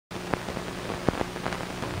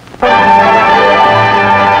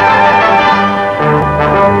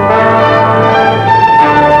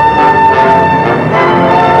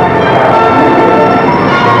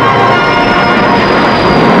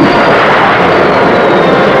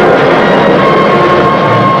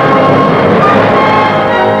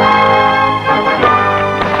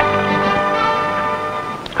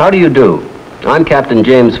How do you do? I'm Captain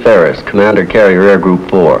James Ferris, Commander Carrier Air Group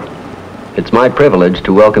 4. It's my privilege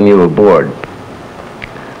to welcome you aboard.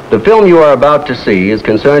 The film you are about to see is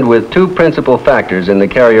concerned with two principal factors in the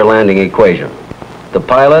carrier landing equation: the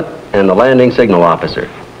pilot and the landing signal officer.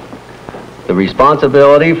 The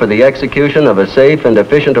responsibility for the execution of a safe and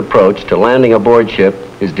efficient approach to landing aboard ship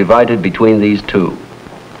is divided between these two.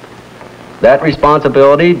 That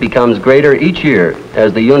responsibility becomes greater each year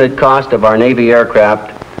as the unit cost of our Navy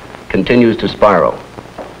aircraft continues to spiral.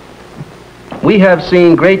 We have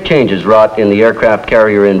seen great changes wrought in the aircraft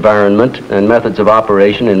carrier environment and methods of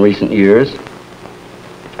operation in recent years.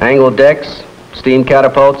 Angled decks, steam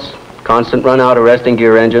catapults, constant run-out arresting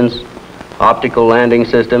gear engines, optical landing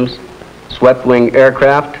systems, swept-wing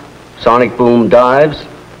aircraft, sonic boom dives,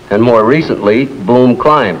 and more recently, boom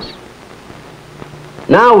climbs.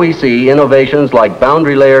 Now we see innovations like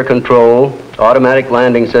boundary layer control, automatic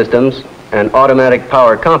landing systems, and automatic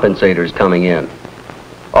power compensators coming in.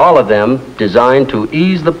 All of them designed to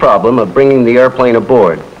ease the problem of bringing the airplane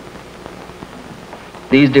aboard.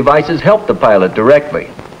 These devices help the pilot directly,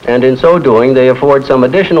 and in so doing, they afford some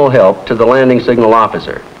additional help to the landing signal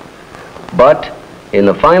officer. But in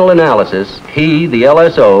the final analysis, he, the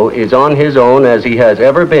LSO, is on his own as he has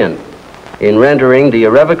ever been in rendering the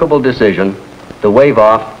irrevocable decision, the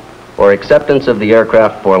wave-off, or acceptance of the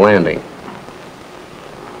aircraft for landing.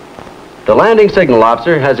 The landing signal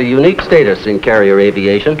officer has a unique status in carrier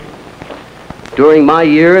aviation. During my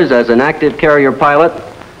years as an active carrier pilot,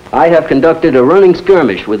 I have conducted a running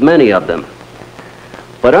skirmish with many of them.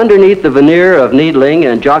 But underneath the veneer of needling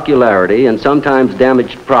and jocularity and sometimes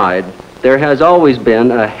damaged pride, there has always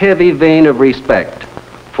been a heavy vein of respect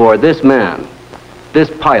for this man,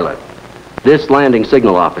 this pilot, this landing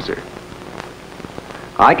signal officer.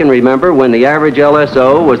 I can remember when the average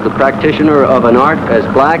LSO was the practitioner of an art as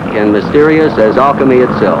black and mysterious as alchemy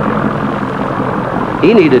itself.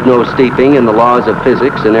 He needed no steeping in the laws of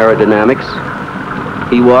physics and aerodynamics.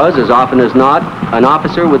 He was, as often as not, an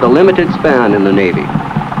officer with a limited span in the Navy.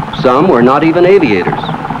 Some were not even aviators.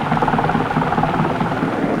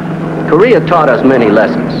 Korea taught us many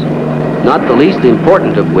lessons, not the least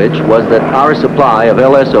important of which was that our supply of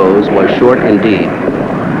LSOs was short indeed.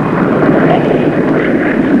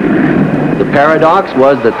 The paradox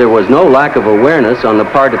was that there was no lack of awareness on the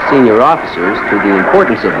part of senior officers to the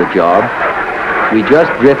importance of the job. We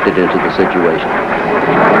just drifted into the situation.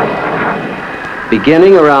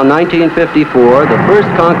 Beginning around 1954, the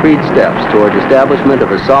first concrete steps toward establishment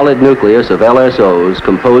of a solid nucleus of LSOs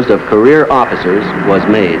composed of career officers was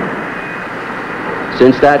made.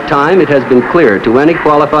 Since that time, it has been clear to any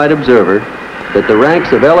qualified observer that the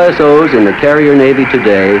ranks of LSOs in the carrier Navy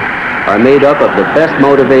today are made up of the best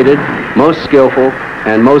motivated, most skillful,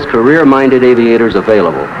 and most career-minded aviators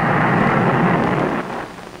available.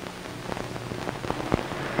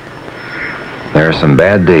 There are some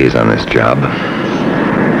bad days on this job.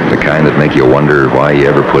 The kind that make you wonder why you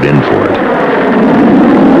ever put in for it.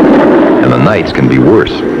 And the nights can be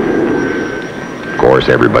worse. Of course,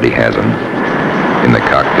 everybody has them. In the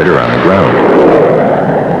cockpit or on the ground.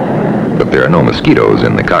 But there are no mosquitoes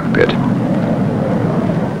in the cockpit.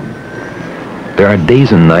 There are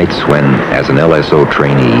days and nights when, as an LSO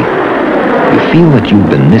trainee, you feel that you've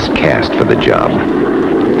been miscast for the job.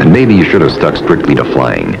 And maybe you should have stuck strictly to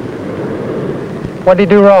flying. What did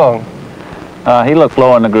he do wrong? He looked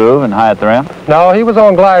low in the groove and high at the ramp. No, he was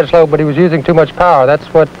on glide slope, but he was using too much power. That's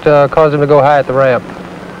what caused him to go high at the ramp.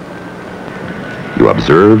 You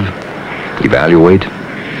observe, evaluate,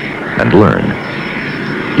 and learn.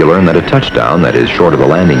 You learn that a touchdown that is short of the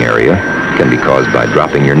landing area can be caused by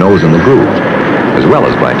dropping your nose in the groove, as well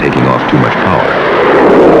as by taking off too much power.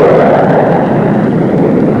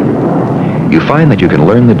 You find that you can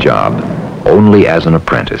learn the job only as an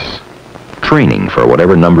apprentice, training for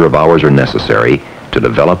whatever number of hours are necessary to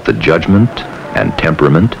develop the judgment and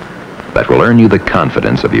temperament that will earn you the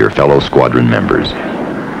confidence of your fellow squadron members.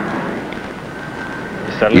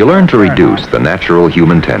 You learn to reduce the natural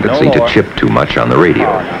human tendency to chip too much on the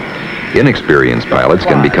radio. Inexperienced pilots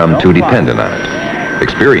can become too dependent on it.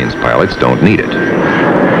 Experienced pilots don't need it.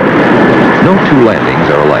 No two landings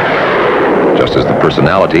are alike, just as the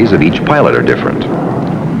personalities of each pilot are different.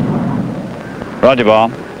 Roger,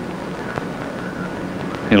 ball.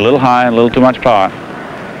 You're a little high, a little too much power.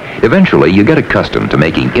 Eventually, you get accustomed to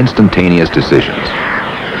making instantaneous decisions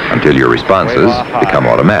until your responses become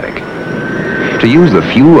automatic. To use the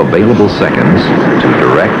few available seconds to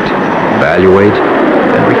direct, evaluate,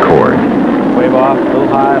 and record. Wave off, a little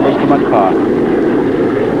high, a little too much power.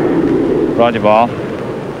 Roger, ball.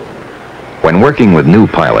 When working with new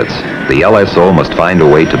pilots, the LSO must find a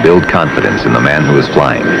way to build confidence in the man who is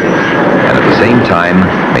flying, and at the same time,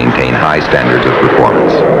 maintain high standards of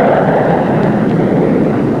performance.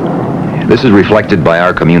 This is reflected by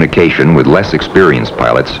our communication with less experienced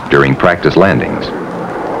pilots during practice landings.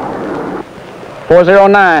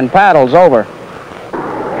 409, paddles, over.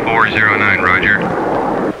 409, roger.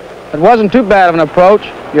 It wasn't too bad of an approach.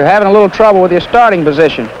 You're having a little trouble with your starting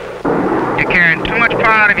position. You're carrying too much power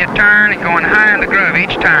out of your turn and going high in the groove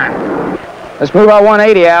each time. Let's move our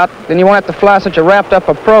 180 out. Then you won't have to fly such a wrapped up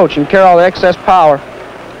approach and carry all the excess power.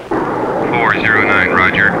 409,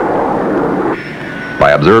 roger.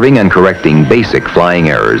 By observing and correcting basic flying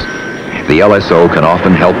errors, the LSO can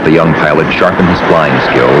often help the young pilot sharpen his flying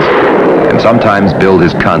skills and sometimes build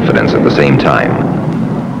his confidence at the same time.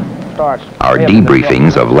 Our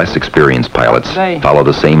debriefings of less experienced pilots follow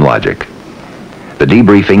the same logic. The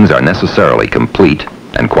debriefings are necessarily complete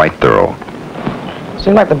and quite thorough.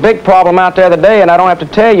 Seemed like the big problem out there today, and I don't have to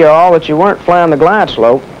tell you all that you weren't flying the glide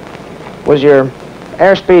slope, was your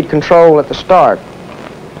airspeed control at the start.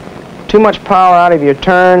 Too much power out of your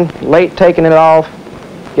turn, late taking it off,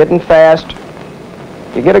 getting fast.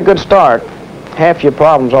 You get a good start, half your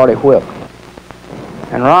problem's already whipped.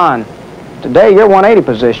 And Ron, today your 180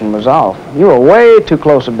 position was off. You were way too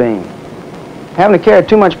close a beam, having to carry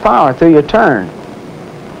too much power through your turn.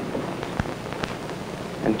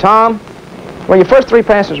 And Tom, well, your first 3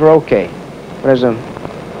 passes were okay, but as the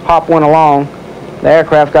hop went along, the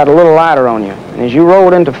aircraft got a little lighter on you. And as you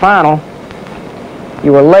rolled into final,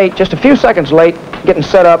 you were late, just a few seconds late, getting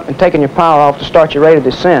set up and taking your power off to start your rate of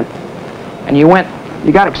descent. And you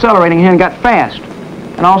got accelerating here and got fast,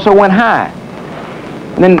 and also went high.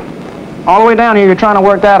 And then all the way down here, you're trying to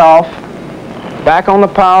work that off, back on the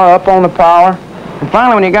power, up on the power. And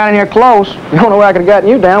finally, when you got in here close, the only way I could have gotten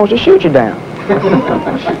you down was to shoot you down.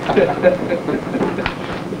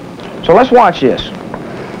 So let's watch this.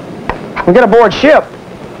 We get aboard ship.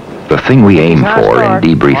 The thing we aim for in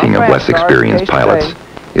debriefing of less experienced pilots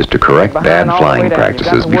is to correct bad flying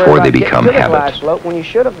practices before they become habit,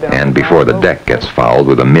 and before the deck gets fouled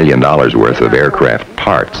with $1 million worth of aircraft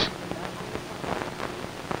parts.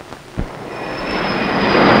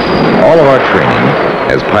 All of our training,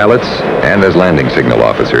 as pilots and as landing signal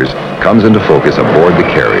officers, comes into focus aboard the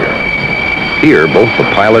carrier. Here, both the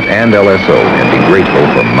pilot and LSO can be grateful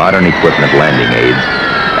for modern equipment landing aids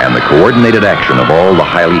and the coordinated action of all the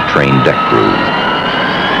highly trained deck crews.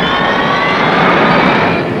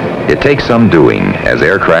 It takes some doing as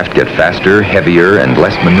aircraft get faster, heavier, and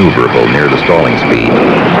less maneuverable near the stalling speed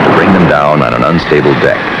to bring them down on an unstable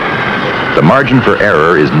deck. The margin for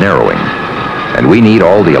error is narrowing, and we need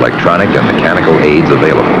all the electronic and mechanical aids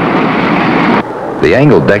available. The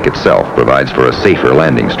angled deck itself provides for a safer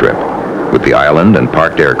landing strip, with the island and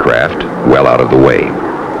parked aircraft well out of the way.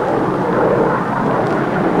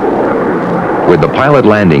 With the Pilot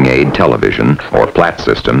Landing Aid television, or PLAT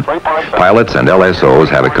system, pilots and LSOs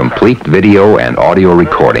have a complete video and audio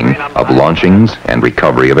recording of launchings and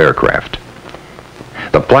recovery of aircraft.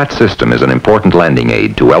 The PLAT system is an important landing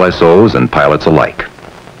aid to LSOs and pilots alike.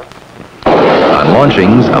 On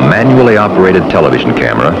launchings, a manually operated television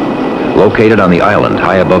camera, located on the island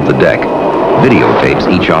high above the deck, videotapes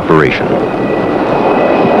each operation.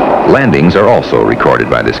 Landings are also recorded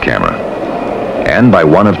by this camera, and by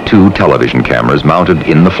one of 2 television cameras mounted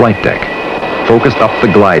in the flight deck, focused up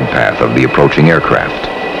the glide path of the approaching aircraft.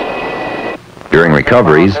 During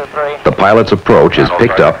recoveries, the pilot's approach is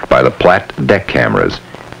picked up by the PLAT deck cameras.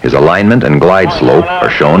 His alignment and glide slope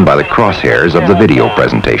are shown by the crosshairs of the video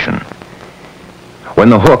presentation. When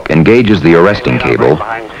the hook engages the arresting cable,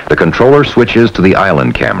 the controller switches to the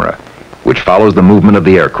island camera, which follows the movement of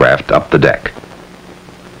the aircraft up the deck.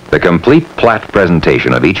 The complete PLAT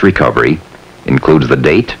presentation of each recovery includes the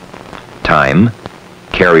date, time,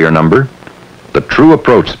 carrier number, the true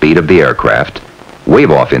approach speed of the aircraft,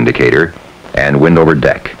 wave-off indicator, and wind over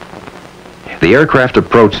deck. The aircraft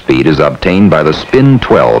approach speed is obtained by the Spin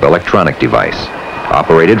 12 electronic device,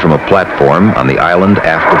 operated from a platform on the island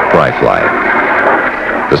aft of Pry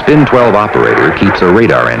Fly. The Spin 12 operator keeps a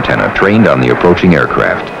radar antenna trained on the approaching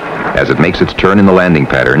aircraft as it makes its turn in the landing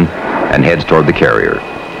pattern and heads toward the carrier.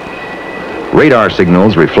 Radar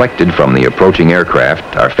signals reflected from the approaching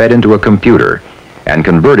aircraft are fed into a computer and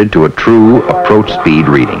converted to a true approach speed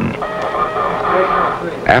reading.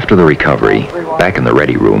 After the recovery, back in the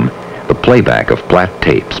ready room, the playback of PLAT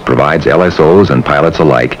tapes provides LSOs and pilots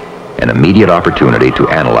alike an immediate opportunity to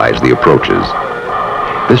analyze the approaches.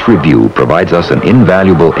 This review provides us an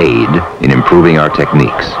invaluable aid in improving our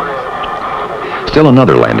techniques. Still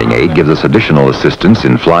another landing aid gives us additional assistance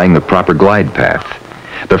in flying the proper glide path.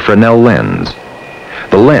 the Fresnel lens.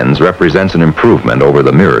 The lens represents an improvement over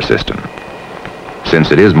the mirror system.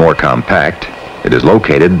 Since it is more compact, it is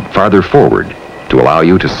located farther forward to allow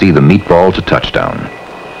you to see the meatball to touchdown.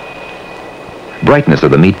 Brightness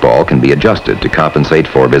of the meatball can be adjusted to compensate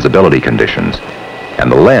for visibility conditions,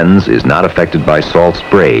 and the lens is not affected by salt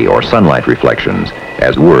spray or sunlight reflections,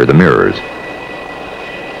 as were the mirrors.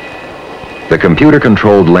 The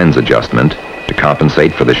computer-controlled lens adjustment to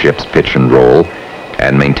compensate for the ship's pitch and roll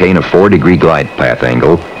and maintain a 4-degree glide path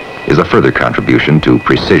angle is a further contribution to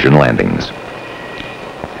precision landings.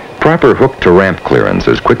 Proper hook-to-ramp clearance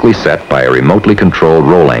is quickly set by a remotely controlled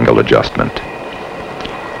roll angle adjustment.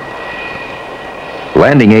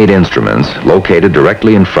 Landing aid instruments located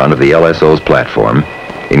directly in front of the LSO's platform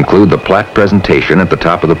include the plat presentation at the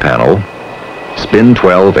top of the panel, Spin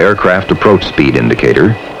 12 aircraft approach speed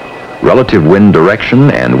indicator, relative wind direction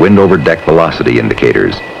and wind over deck velocity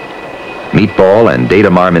indicators, meatball and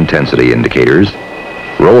datum arm intensity indicators,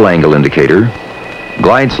 roll angle indicator,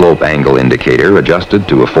 glide slope angle indicator adjusted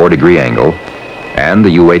to a 4-degree angle, and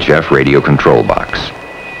the UHF radio control box.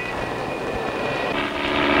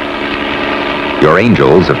 Your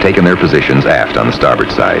Angels have taken their positions aft on the starboard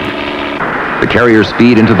side. The carrier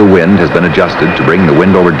speed into the wind has been adjusted to bring the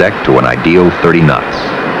wind over deck to an ideal 30 knots.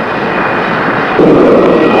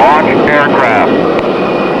 Launch aircraft.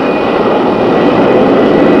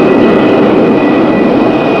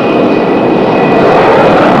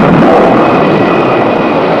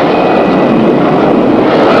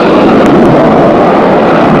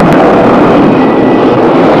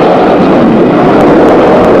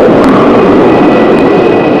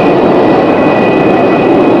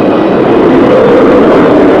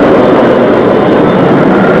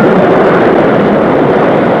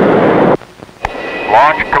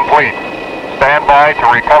 To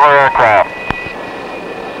recover aircraft.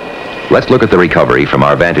 Let's look at the recovery from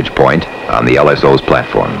our vantage point on the LSO's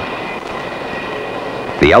platform.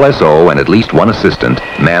 The LSO and at least one assistant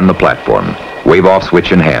man the platform, wave-off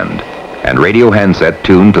switch in hand, and radio handset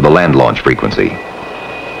tuned to the land launch frequency.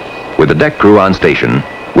 With the deck crew on station,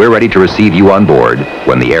 we're ready to receive you on board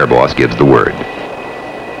when the air boss gives the word.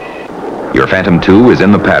 Your Phantom II is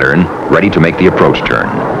in the pattern, ready to make the approach turn.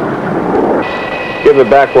 Give a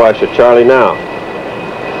backwash at Charlie now.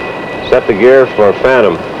 Set the gear for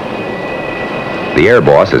Phantom. The air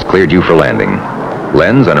boss has cleared you for landing.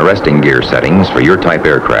 Lens and arresting gear settings for your type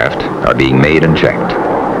aircraft are being made and checked.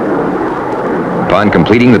 Upon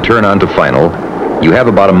completing the turn on to final, you have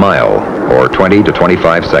about a mile, or 20 to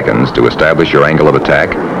 25 seconds to establish your angle of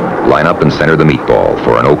attack, line up and center the meatball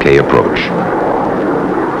for an okay approach.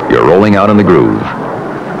 You're rolling out in the groove.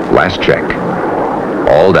 Last check.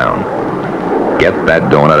 All down. Get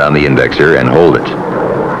that donut on the indexer and hold it.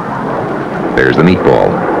 There's the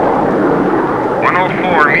meatball.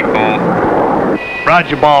 104 meatball.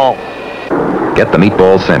 Roger, ball. Get the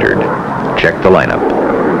meatball centered. Check the lineup.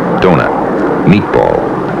 Donut.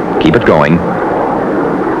 Meatball. Keep it going.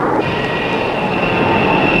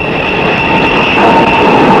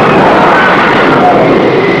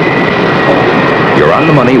 You're on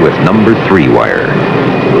the money with number 3 wire.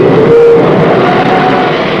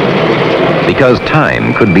 Because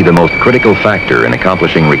time could be the most critical factor in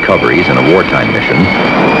accomplishing recoveries in a wartime mission,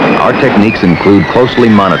 our techniques include closely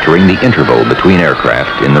monitoring the interval between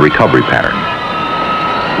aircraft in the recovery pattern.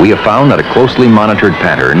 We have found that a closely monitored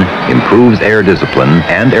pattern improves air discipline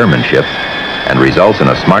and airmanship and results in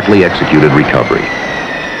a smartly executed recovery.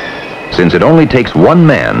 Since it only takes one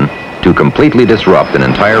man to completely disrupt an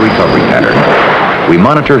entire recovery pattern, we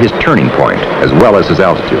monitor his turning point as well as his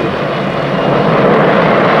altitude.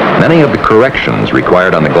 Many of the corrections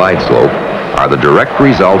required on the glide slope are the direct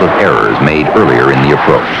result of errors made earlier in the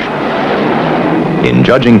approach. In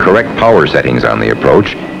judging correct power settings on the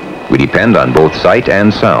approach, we depend on both sight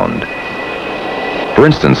and sound. For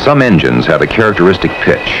instance, some engines have a characteristic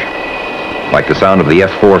pitch, like the sound of the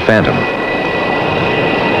F-4 Phantom.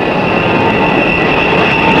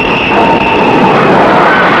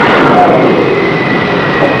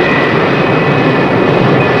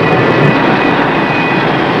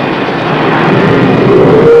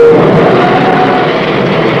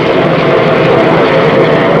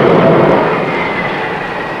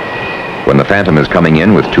 When the Phantom is coming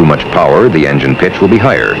in with too much power, the engine pitch will be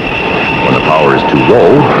higher. When the power is too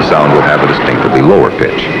low, the sound will have a distinctively lower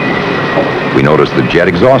pitch. We notice the jet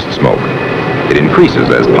exhaust smoke. It increases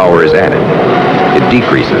as power is added. It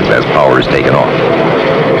decreases as power is taken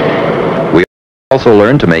off. We also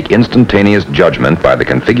learn to make instantaneous judgment by the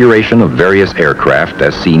configuration of various aircraft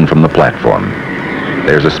as seen from the platform.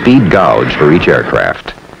 There's a speed gauge for each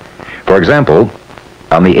aircraft. For example,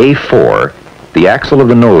 on the A4, the axle of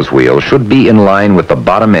the nose wheel should be in line with the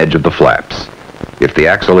bottom edge of the flaps. If the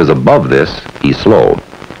axle is above this, he's slow.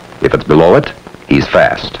 If it's below it, he's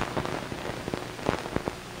fast.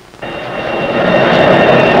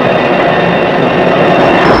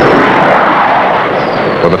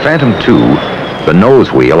 For the Phantom II, the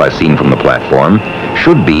nose wheel, as seen from the platform,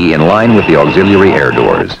 should be in line with the auxiliary air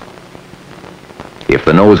doors. If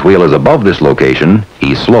the nose wheel is above this location,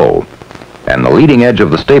 he's slow, and the leading edge of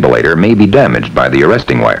the stabilator may be damaged by the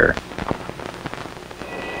arresting wire.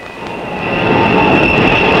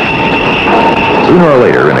 Sooner or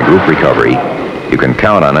later in a group recovery, you can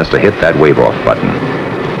count on us to hit that wave-off button.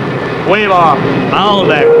 Wave off, foul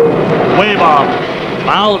deck. Wave off,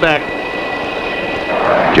 foul deck.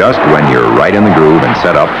 Just when you're right in the groove and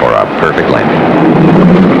set up for a perfect landing.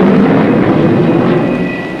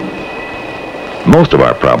 Most of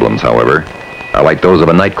our problems, however, are like those of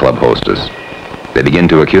a nightclub hostess. They begin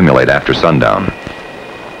to accumulate after sundown.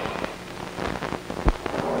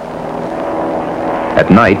 At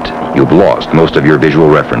night, you've lost most of your visual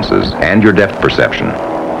references and your depth perception,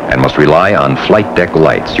 and must rely on flight deck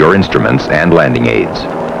lights, your instruments, and landing aids.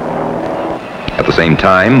 At the same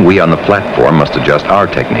time, we on the platform must adjust our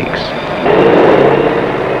techniques.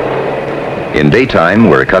 In daytime,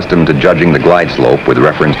 we're accustomed to judging the glide slope with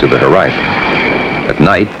reference to the horizon. At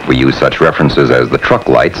night, we use such references as the truck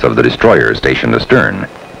lights of the destroyer stationed astern.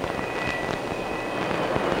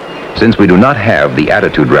 Since we do not have the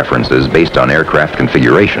attitude references based on aircraft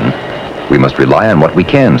configuration, we must rely on what we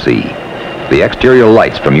can see, the exterior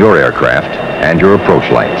lights from your aircraft and your approach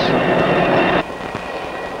lights.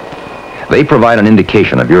 They provide an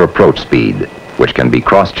indication of your approach speed, which can be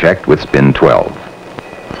cross-checked with spin 12.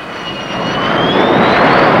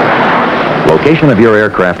 Location of your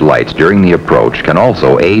aircraft lights during the approach can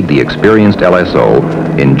also aid the experienced LSO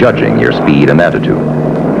in judging your speed and attitude.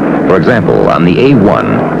 For example, on the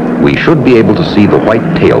A1, we should be able to see the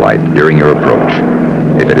white tail light during your approach.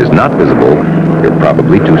 If it is not visible, you're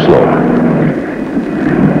probably too slow.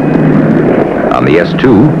 On the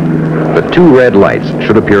S2, the two red lights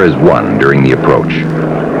should appear as one during the approach.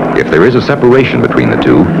 If there is a separation between the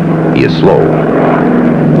two, he is slow.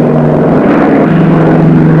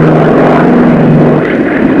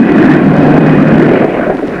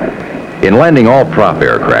 In landing all prop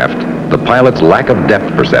aircraft, the pilot's lack of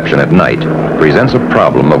depth perception at night presents a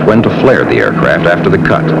problem of when to flare the aircraft after the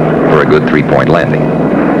cut for a good three-point landing. A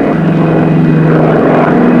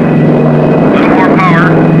little more power.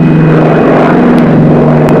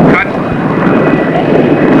 Cut.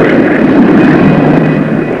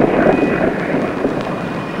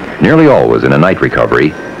 Nearly always in a night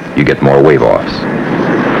recovery, you get more wave-offs.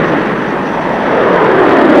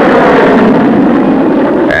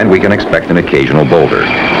 And we can expect an occasional boulder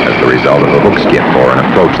as the result of a hook skip or an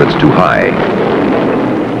approach that's too high.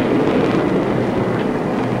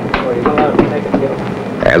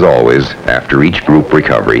 As always, after each group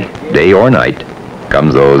recovery, day or night,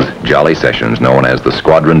 comes those jolly sessions known as the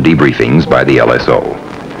squadron debriefings by the LSO.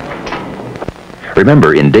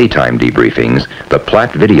 Remember, in daytime debriefings, the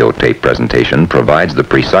Platt videotape presentation provides the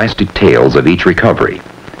precise details of each recovery,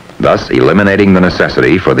 thus eliminating the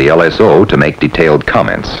necessity for the LSO to make detailed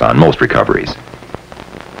comments on most recoveries.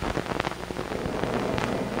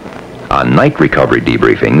 On night recovery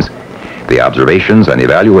debriefings, the observations and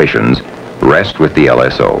evaluations rest with the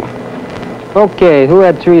LSO. Okay, who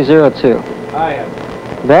had 302? I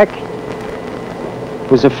have. Beck?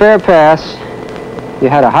 It was a fair pass. You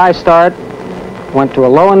had a high start, went to a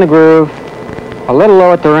low in the groove, a little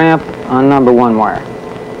low at the ramp on number 1 wire.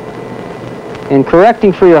 In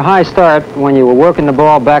correcting for your high start when you were working the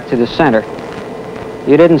ball back to the center,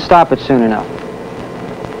 you didn't stop it soon enough.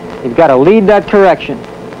 You've got to lead that correction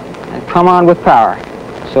and come on with power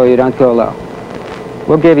so you don't go low.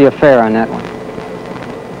 We'll give you a fair on that one.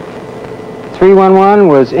 311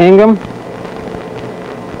 was Ingham.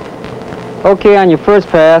 Okay on your first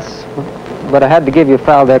pass, but I had to give you a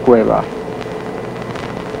foul deck wave off.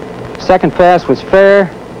 Second pass was fair,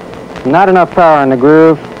 not enough power in the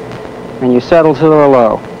groove, and you settle to the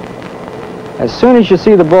low. As soon as you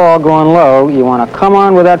see the ball going low, you want to come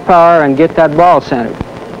on with that power and get that ball centered.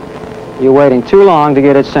 You're waiting too long to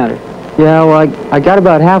get it centered. Yeah, well, I got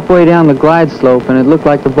about halfway down the glide slope, and it looked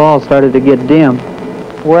like the ball started to get dim.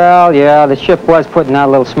 Well, yeah, the ship was putting out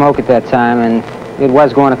a little smoke at that time, and it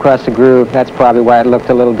was going across the groove. That's probably why it looked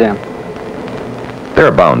a little dim. There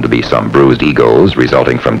are bound to be some bruised egos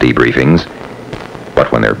resulting from debriefings,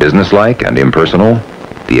 but when they're businesslike and impersonal,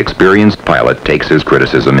 the experienced pilot takes his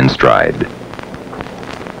criticism in stride.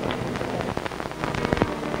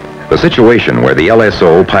 The situation where the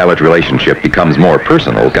LSO-pilot relationship becomes more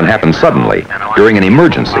personal can happen suddenly during an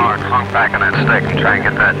emergency. Hung back on that stick and try and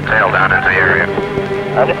get that tail down into the area.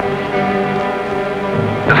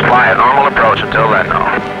 Just fly a normal approach until then, though.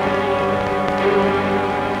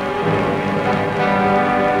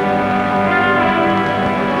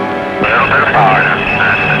 A little bit of power.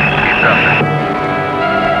 That's it. Keep up.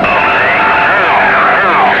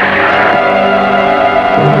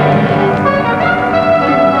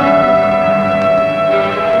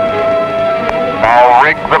 Now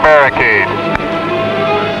rig the barricade.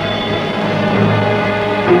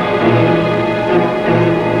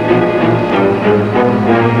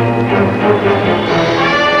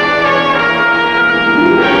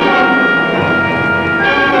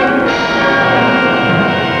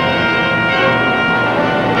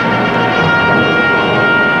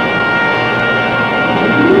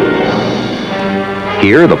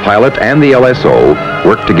 Here, the pilot and the LSO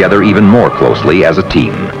work together even more closely as a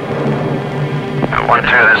team. 1-2,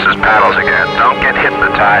 this is paddles again. Don't get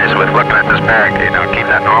hypnotized with looking at this barricade. Now keep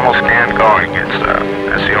that normal scan going.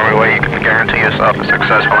 It's the only way you can guarantee yourself a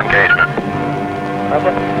successful engagement.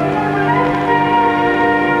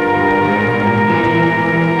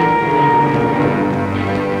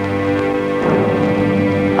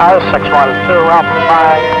 I was 612, roughly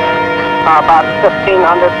by about 1,500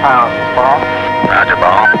 pounds, Paul. Roger,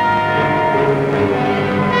 ball.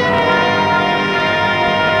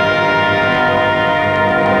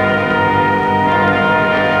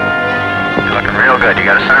 You're looking real good. You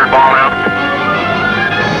got a center ball now?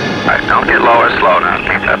 All right, don't get low or slow now.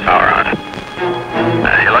 Keep that power on.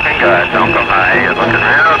 You're looking good. Don't go high. You're looking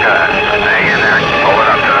real good. Hang in there. Pull it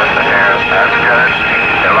up to us. That's good.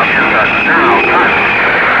 You're looking good. Now, cut.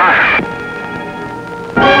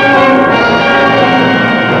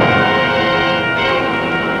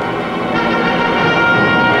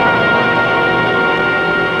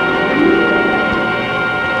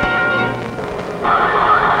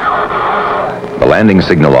 The landing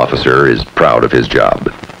signal officer is proud of his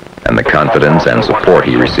job and the confidence and support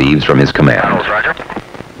he receives from his command.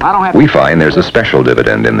 We find there's a special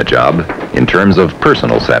dividend in the job in terms of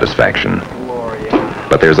personal satisfaction.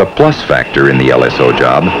 But there's a plus factor in the LSO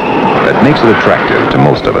job that makes it attractive to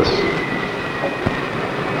most of us.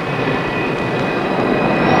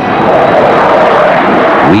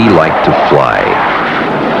 We like to fly,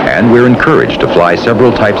 and we're encouraged to fly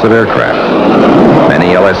several types of aircraft.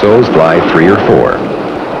 Many LSOs fly 3 or 4.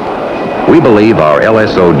 We believe our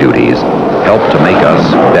LSO duties help to make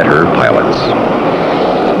us better pilots.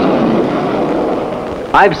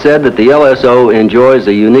 I've said that the LSO enjoys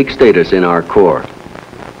a unique status in our Corps.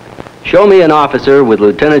 Show me an officer with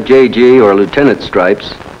Lieutenant JG or Lieutenant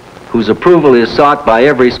stripes whose approval is sought by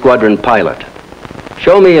every squadron pilot.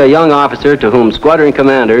 Show me a young officer to whom squadron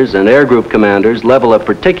commanders and air group commanders level a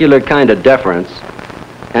particular kind of deference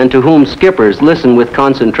and to whom skippers listen with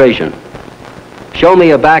concentration. Show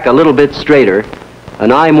me a back a little bit straighter,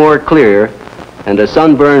 an eye more clear, and a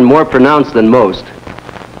sunburn more pronounced than most,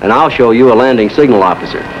 and I'll show you a landing signal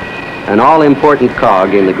officer, an all-important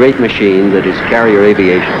cog in the great machine that is carrier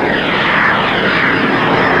aviation.